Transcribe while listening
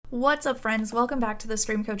What's up, friends? Welcome back to the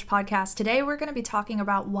Stream Coach Podcast. Today, we're going to be talking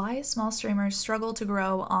about why small streamers struggle to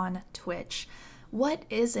grow on Twitch. What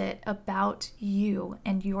is it about you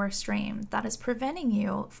and your stream that is preventing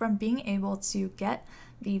you from being able to get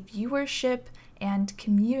the viewership and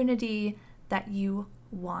community that you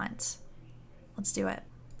want? Let's do it.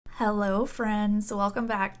 Hello, friends. Welcome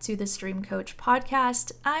back to the Stream Coach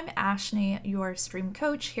Podcast. I'm Ashley, your stream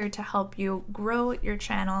coach, here to help you grow your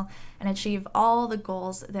channel and achieve all the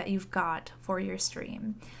goals that you've got for your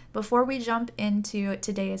stream. Before we jump into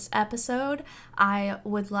today's episode, I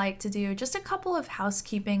would like to do just a couple of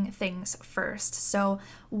housekeeping things first. So,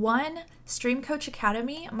 one, Stream Coach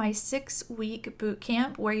Academy, my 6-week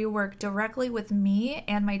bootcamp where you work directly with me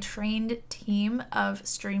and my trained team of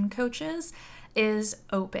stream coaches, is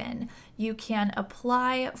open. You can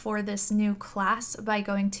apply for this new class by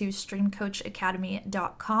going to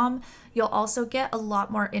streamcoachacademy.com. You'll also get a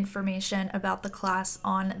lot more information about the class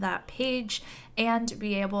on that page and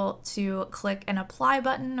be able to click an apply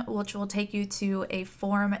button, which will take you to a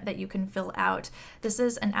form that you can fill out. This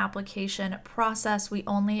is an application process. We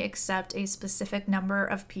only accept a specific number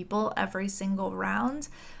of people every single round.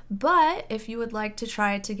 But if you would like to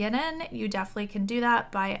try to get in, you definitely can do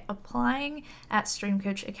that by applying at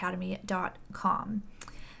streamcoachacademy.com.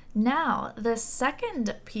 Now, the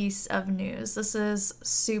second piece of news, this is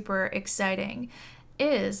super exciting,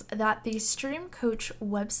 is that the Stream Coach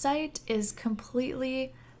website is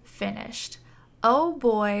completely finished. Oh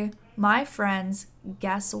boy, my friends,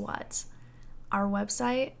 guess what? Our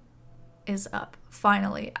website is up,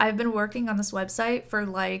 finally. I've been working on this website for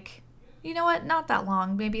not that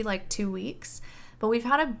long, maybe 2 weeks. But we've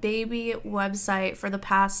had a baby website for the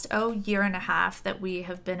past, year and a half that we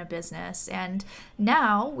have been a business. And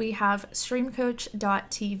now we have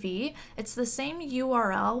streamcoach.tv. It's the same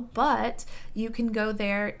URL, but you can go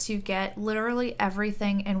there to get literally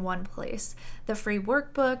everything in one place. The free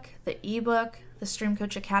workbook, the ebook, the Stream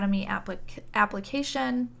Coach Academy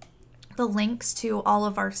application, the links to all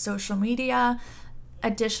of our social media,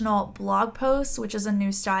 additional blog posts, which is a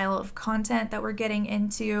new style of content that we're getting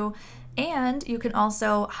into. And you can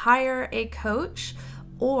also hire a coach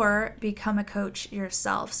or become a coach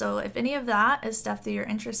yourself. So if any of that is stuff that you're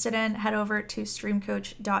interested in, head over to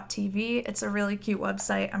streamcoach.tv. It's a really cute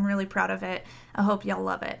website. I'm really proud of it. I hope y'all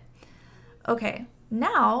love it. Okay,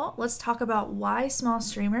 now let's talk about why small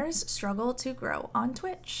streamers struggle to grow on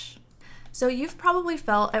Twitch. So you've probably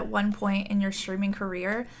felt at one point in your streaming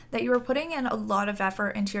career that you were putting in a lot of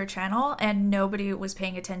effort into your channel and nobody was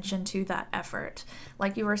paying attention to that effort.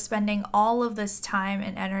 Like you were spending all of this time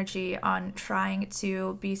and energy on trying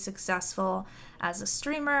to be successful as a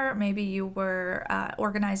streamer. Maybe you were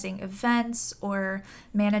organizing events or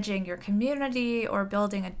managing your community or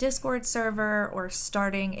building a Discord server or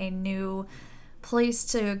starting a new place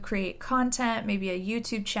to create content, maybe a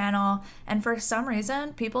YouTube channel, and for some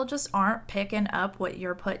reason, people just aren't picking up what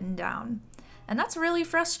you're putting down. And that's really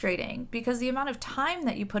frustrating because the amount of time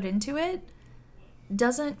that you put into it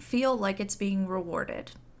doesn't feel like it's being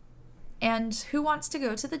rewarded. And who wants to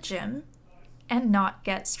go to the gym and not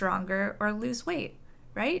get stronger or lose weight,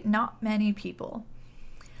 right? Not many people.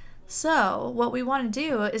 So what we want to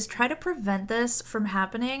do is try to prevent this from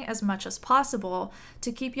happening as much as possible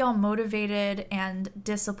to keep y'all motivated and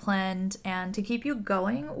disciplined and to keep you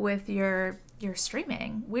going with your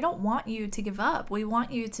streaming. We don't want you to give up. We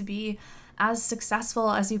want you to be as successful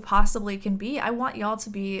as you possibly can be. I want y'all to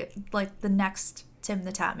be like the next Tim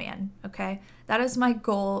the Tatman, okay? That is my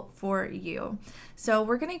goal for you. So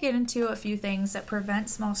we're going to get into a few things that prevent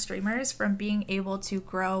small streamers from being able to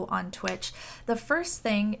grow on Twitch. The first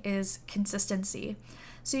thing is consistency.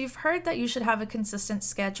 So you've heard that you should have a consistent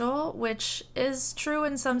schedule, which is true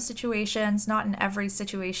in some situations, not in every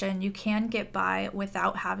situation. You can get by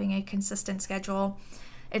without having a consistent schedule.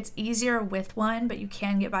 It's easier with one, but you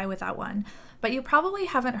can get by without one. But you probably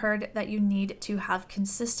haven't heard that you need to have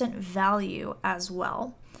consistent value as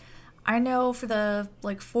well. I know for the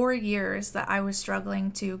 4 years that I was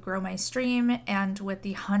struggling to grow my stream, and with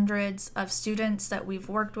the hundreds of students that we've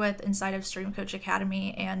worked with inside of Stream Coach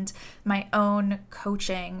Academy and my own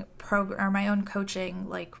coaching program, or my own coaching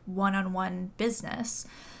one-on-one business,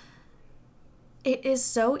 it is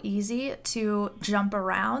so easy to jump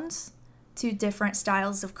around to different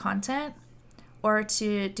styles of content or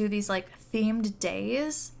to do these themed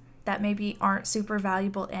days that maybe aren't super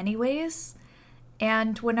valuable anyways.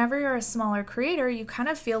 And whenever you're a smaller creator, you kind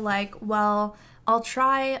of feel like, well, I'll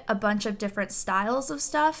try a bunch of different styles of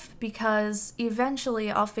stuff because eventually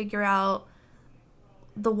I'll figure out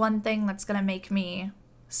the one thing that's going to make me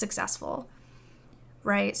successful,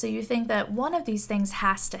 right? So you think that one of these things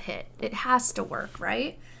has to hit. It has to work,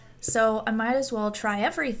 right? So I might as well try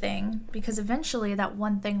everything because eventually that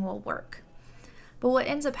one thing will work. But what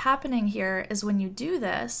ends up happening here is when you do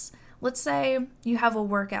this, let's say you have a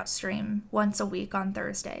workout stream once a week on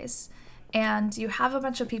Thursdays, and you have a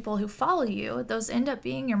bunch of people who follow you. Those end up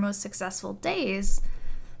being your most successful days,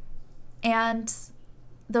 and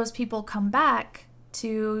those people come back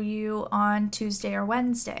to you on Tuesday or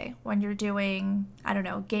Wednesday when you're doing, I don't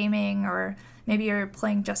know, gaming, or maybe you're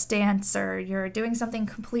playing Just Dance, or you're doing something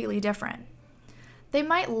completely different. They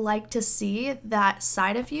might like to see that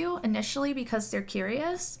side of you initially because they're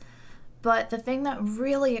curious, but the thing that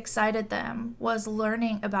really excited them was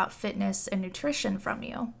learning about fitness and nutrition from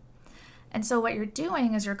you. And so what you're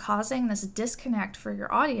doing is you're causing this disconnect for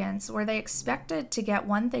your audience where they expected to get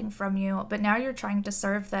one thing from you, but now you're trying to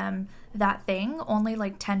serve them that thing only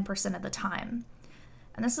like 10% of the time.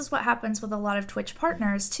 And this is what happens with a lot of Twitch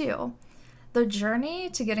partners too. The journey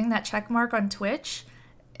to getting that check mark on Twitch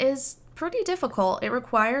is pretty difficult. It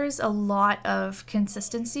requires a lot of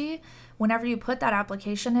consistency. Whenever you put that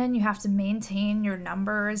application in, you have to maintain your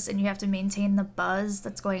numbers and you have to maintain the buzz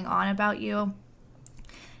that's going on about you.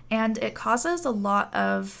 And it causes a lot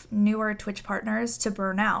of newer Twitch partners to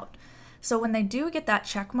burn out. So when they do get that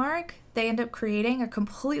check mark, they end up creating a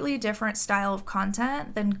completely different style of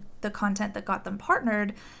content than the content that got them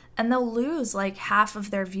partnered, and they'll lose like half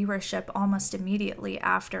of their viewership almost immediately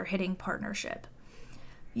after hitting partnership.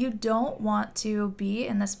 You don't want to be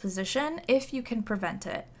in this position if you can prevent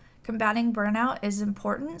it. Combating burnout is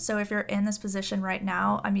important. So if you're in this position right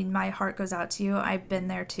now, I mean, my heart goes out to you. I've been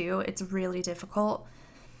there too. It's really difficult.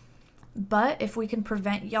 But if we can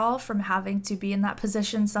prevent y'all from having to be in that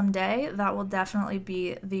position someday, that will definitely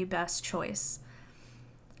be the best choice.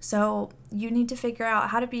 So you need to figure out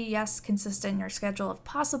how to be, yes, consistent in your schedule if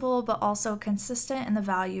possible, but also consistent in the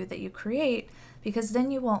value that you create, because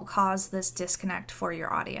then you won't cause this disconnect for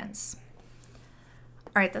your audience.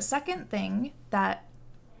 All right, the second thing that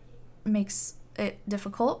makes it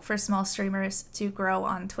difficult for small streamers to grow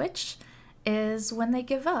on Twitch is when they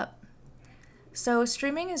give up. So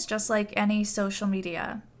streaming is just like any social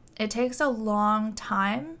media. It takes a long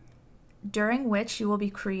time during which you will be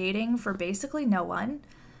creating for basically no one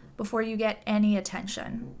before you get any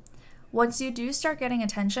attention. Once you do start getting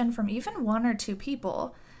attention from even one or two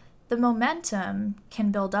people, the momentum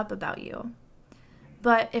can build up about you.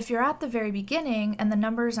 But if you're at the very beginning and the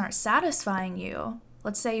numbers aren't satisfying you,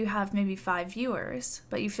 let's say you have maybe 5 viewers,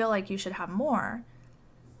 but you feel like you should have more,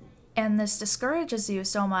 and this discourages you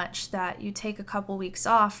so much that you take a couple weeks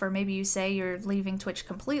off, or maybe you say you're leaving Twitch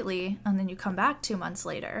completely and then you come back 2 months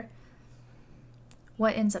later,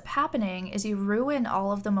 what ends up happening is you ruin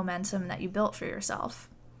all of the momentum that you built for yourself.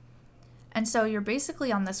 And so you're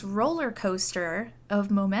basically on this roller coaster of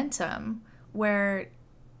momentum where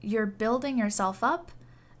you're building yourself up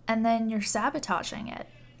and then you're sabotaging it.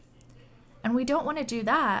 And we don't want to do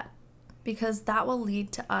that because that will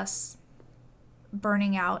lead to us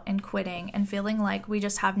burning out and quitting and feeling like we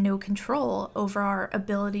just have no control over our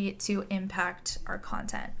ability to impact our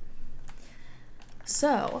content.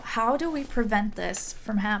 So, how do we prevent this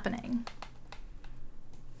from happening?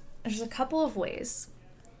 There's a couple of ways.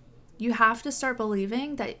 You have to start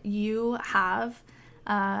believing that you have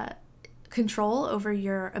control over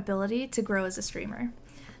your ability to grow as a streamer.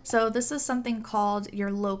 So this is something called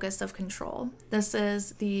your locus of control. This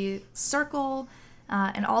is the circle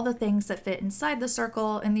and all the things that fit inside the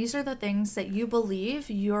circle, and these are the things that you believe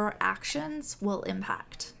your actions will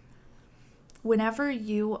impact. Whenever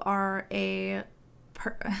you are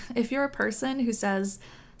if you're a person who says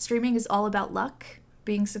streaming is all about luck,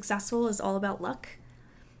 being successful is all about luck,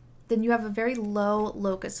 then you have a very low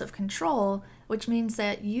locus of control, which means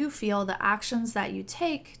that you feel the actions that you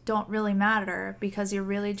take don't really matter because you're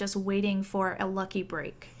really just waiting for a lucky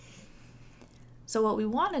break. So what we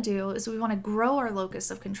want to do is we want to grow our locus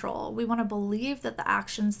of control. We want to believe that the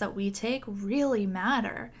actions that we take really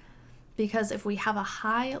matter, because if we have a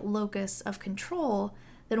high locus of control,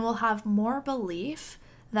 then we'll have more belief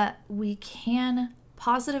that we can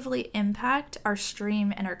positively impact our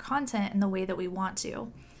stream and our content in the way that we want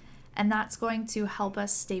to. And that's going to help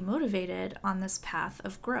us stay motivated on this path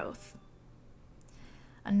of growth.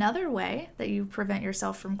 Another way that you prevent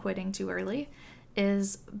yourself from quitting too early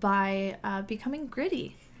is by becoming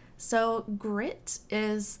gritty. So grit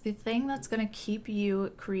is the thing that's going to keep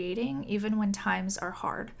you creating even when times are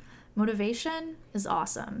hard. Motivation is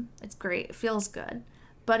awesome. It's great. It feels good.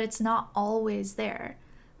 But it's not always there.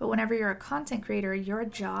 But whenever you're a content creator, your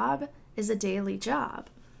job is a daily job.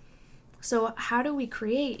 So how do we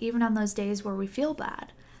create even on those days where we feel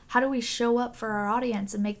bad? How do we show up for our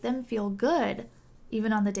audience and make them feel good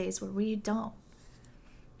even on the days where we don't?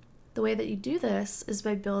 The way that you do this is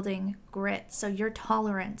by building grit, so your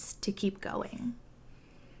tolerance to keep going.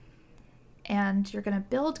 And you're going to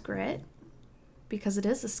build grit because it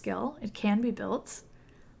is a skill, it can be built.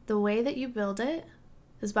 The way that you build it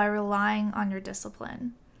is by relying on your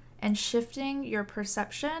discipline and shifting your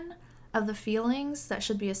perception of the feelings that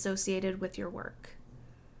should be associated with your work.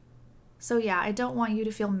 So yeah, I don't want you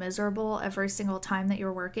to feel miserable every single time that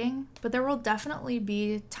you're working, but there will definitely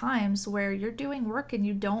be times where you're doing work and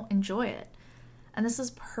you don't enjoy it. And this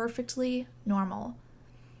is perfectly normal.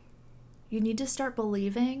 You need to start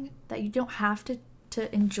believing that you don't have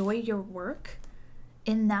to enjoy your work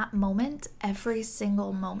in that moment, every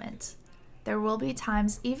single moment. There will be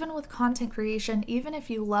times, even with content creation, even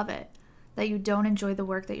if you love it, that you don't enjoy the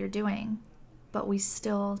work that you're doing, but we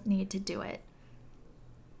still need to do it.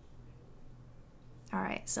 All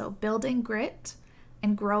right, so building grit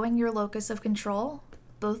and growing your locus of control,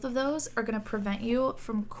 both of those are going to prevent you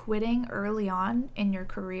from quitting early on in your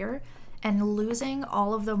career and losing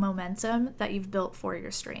all of the momentum that you've built for your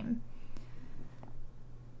stream.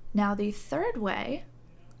 Now, the third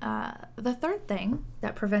thing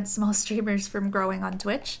that prevents small streamers from growing on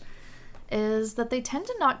Twitch is that they tend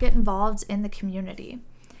to not get involved in the community.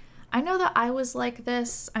 I know that I was like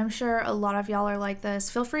this. I'm sure a lot of y'all are like this.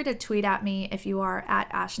 Feel free to tweet at me if you are at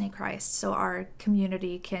Ashney Christ so our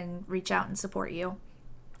community can reach out and support you.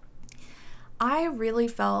 I really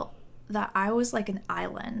felt that I was like an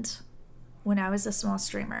island when I was a small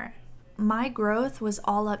streamer. My growth was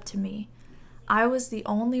all up to me. I was the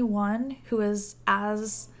only one who was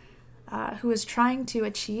trying to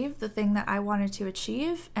achieve the thing that I wanted to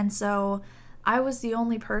achieve, and so I was the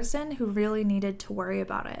only person who really needed to worry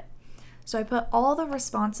about it. So I put all the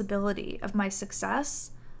responsibility of my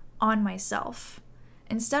success on myself,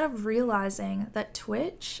 instead of realizing that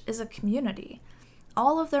Twitch is a community.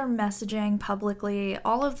 All of their messaging publicly,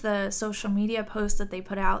 all of the social media posts that they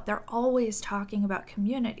put out, they're always talking about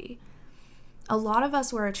community. A lot of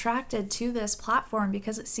us were attracted to this platform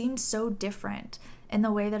because it seemed so different in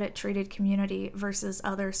the way that it treated community versus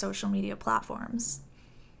other social media platforms.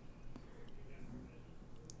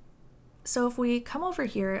 So if we come over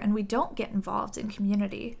here and we don't get involved in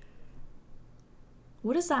community,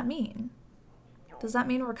 what does that mean? Does that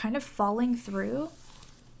mean we're kind of falling through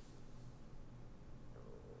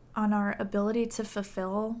on our ability to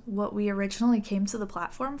fulfill what we originally came to the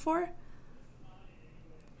platform for?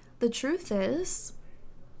 The truth is,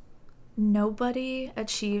 nobody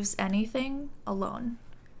achieves anything alone.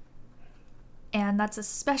 And that's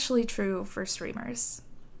especially true for streamers.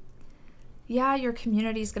 Yeah, your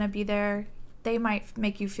community is going to be there. They might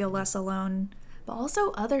make you feel less alone, but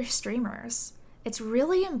also other streamers. It's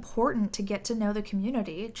really important to get to know the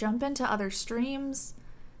community, jump into other streams,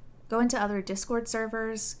 go into other Discord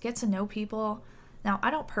servers, get to know people. Now,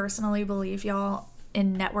 I don't personally believe, y'all,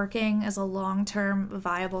 in networking as a long-term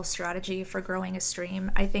viable strategy for growing a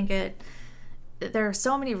stream. I think there are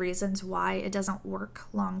so many reasons why it doesn't work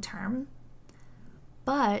long-term.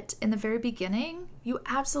 But in the very beginning, you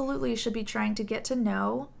absolutely should be trying to get to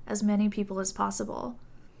know as many people as possible.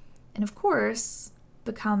 And of course,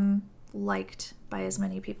 become liked by as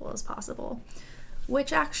many people as possible.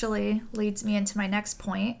 Which actually leads me into my next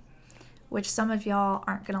point, which some of y'all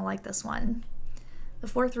aren't going to like this one. The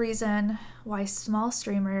fourth reason why small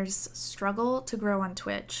streamers struggle to grow on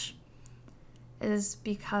Twitch is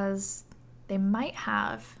because they might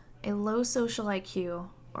have a low social IQ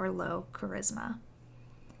or low charisma.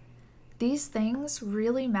 These things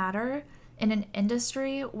really matter in an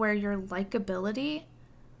industry where your likability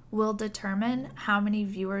will determine how many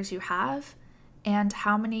viewers you have and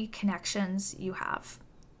how many connections you have.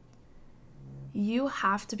 You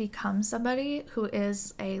have to become somebody who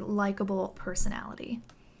is a likable personality.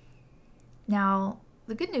 Now,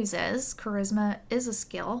 the good news is charisma is a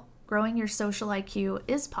skill. Growing your social IQ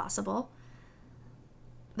is possible.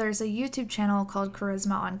 There's a YouTube channel called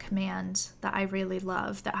Charisma on Command that I really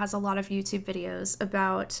love that has a lot of YouTube videos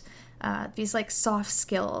about these like soft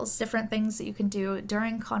skills, different things that you can do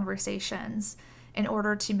during conversations in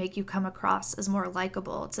order to make you come across as more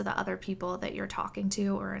likable to the other people that you're talking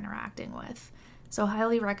to or interacting with. So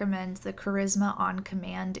highly recommend the Charisma on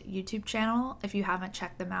Command YouTube channel if you haven't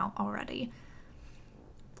checked them out already.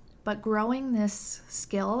 But growing this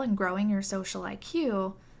skill and growing your social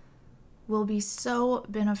IQ will be so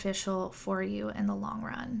beneficial for you in the long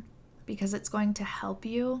run because it's going to help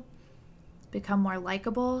you become more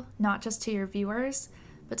likable, not just to your viewers,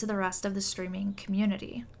 but to the rest of the streaming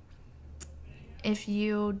community. If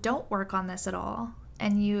you don't work on this at all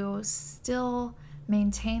and you still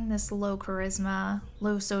maintain this low charisma,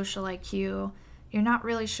 low social IQ, you're not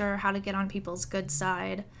really sure how to get on people's good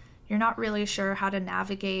side, you're not really sure how to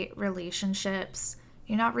navigate relationships,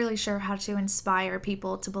 you're not really sure how to inspire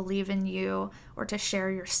people to believe in you or to share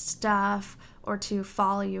your stuff or to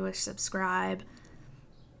follow you or subscribe,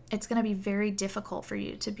 it's going to be very difficult for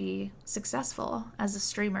you to be successful as a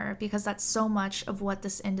streamer, because that's so much of what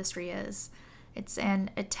this industry is. It's an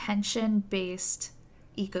attention-based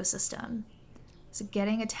ecosystem. So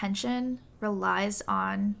getting attention relies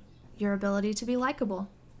on your ability to be likable.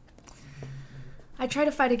 I try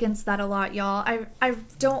to fight against that a lot, y'all. I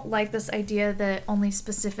don't like this idea that only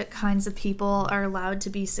specific kinds of people are allowed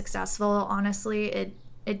to be successful. Honestly,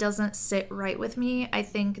 it doesn't sit right with me. I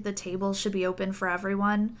think the table should be open for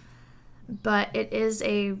everyone. But it is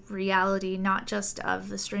a reality not just of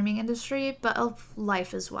the streaming industry, but of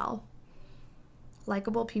life as well.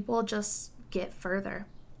 Likable people just get further.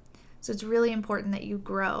 So it's really important that you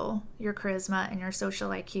grow your charisma and your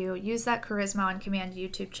social IQ. Use that Charisma on Command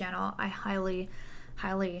YouTube channel. I highly,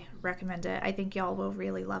 highly recommend it. I think y'all will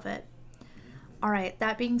really love it. All right,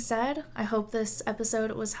 that being said, I hope this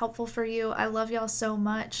episode was helpful for you. I love y'all so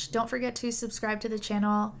much. Don't forget to subscribe to the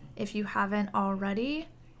channel if you haven't already.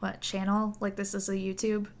 What channel? Like this is a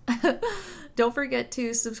YouTube. Don't forget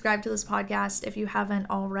to subscribe to this podcast if you haven't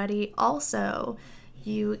already. Also,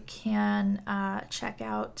 you can check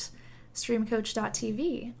out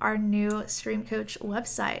streamcoach.tv, our new Stream Coach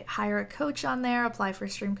website. Hire a coach on there, apply for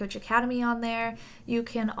Stream Coach Academy on there. You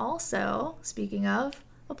can also, speaking of,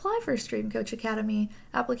 apply for Stream Coach Academy.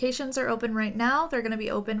 Applications are open right now. They're going to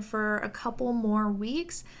be open for a couple more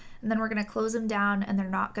weeks, and then we're going to close them down, and they're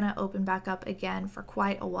not going to open back up again for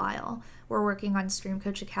quite a while. We're working on Stream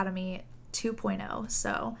Coach Academy 2.0,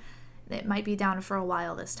 so it might be down for a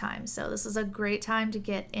while this time. So this is a great time to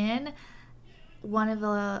get in one of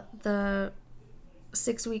the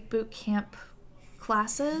 6-week boot camp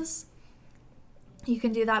classes. You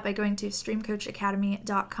can do that by going to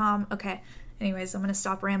streamcoachacademy.com. Okay, anyways, I'm going to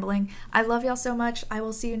stop rambling. I love y'all so much. I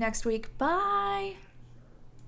will see you next week. Bye!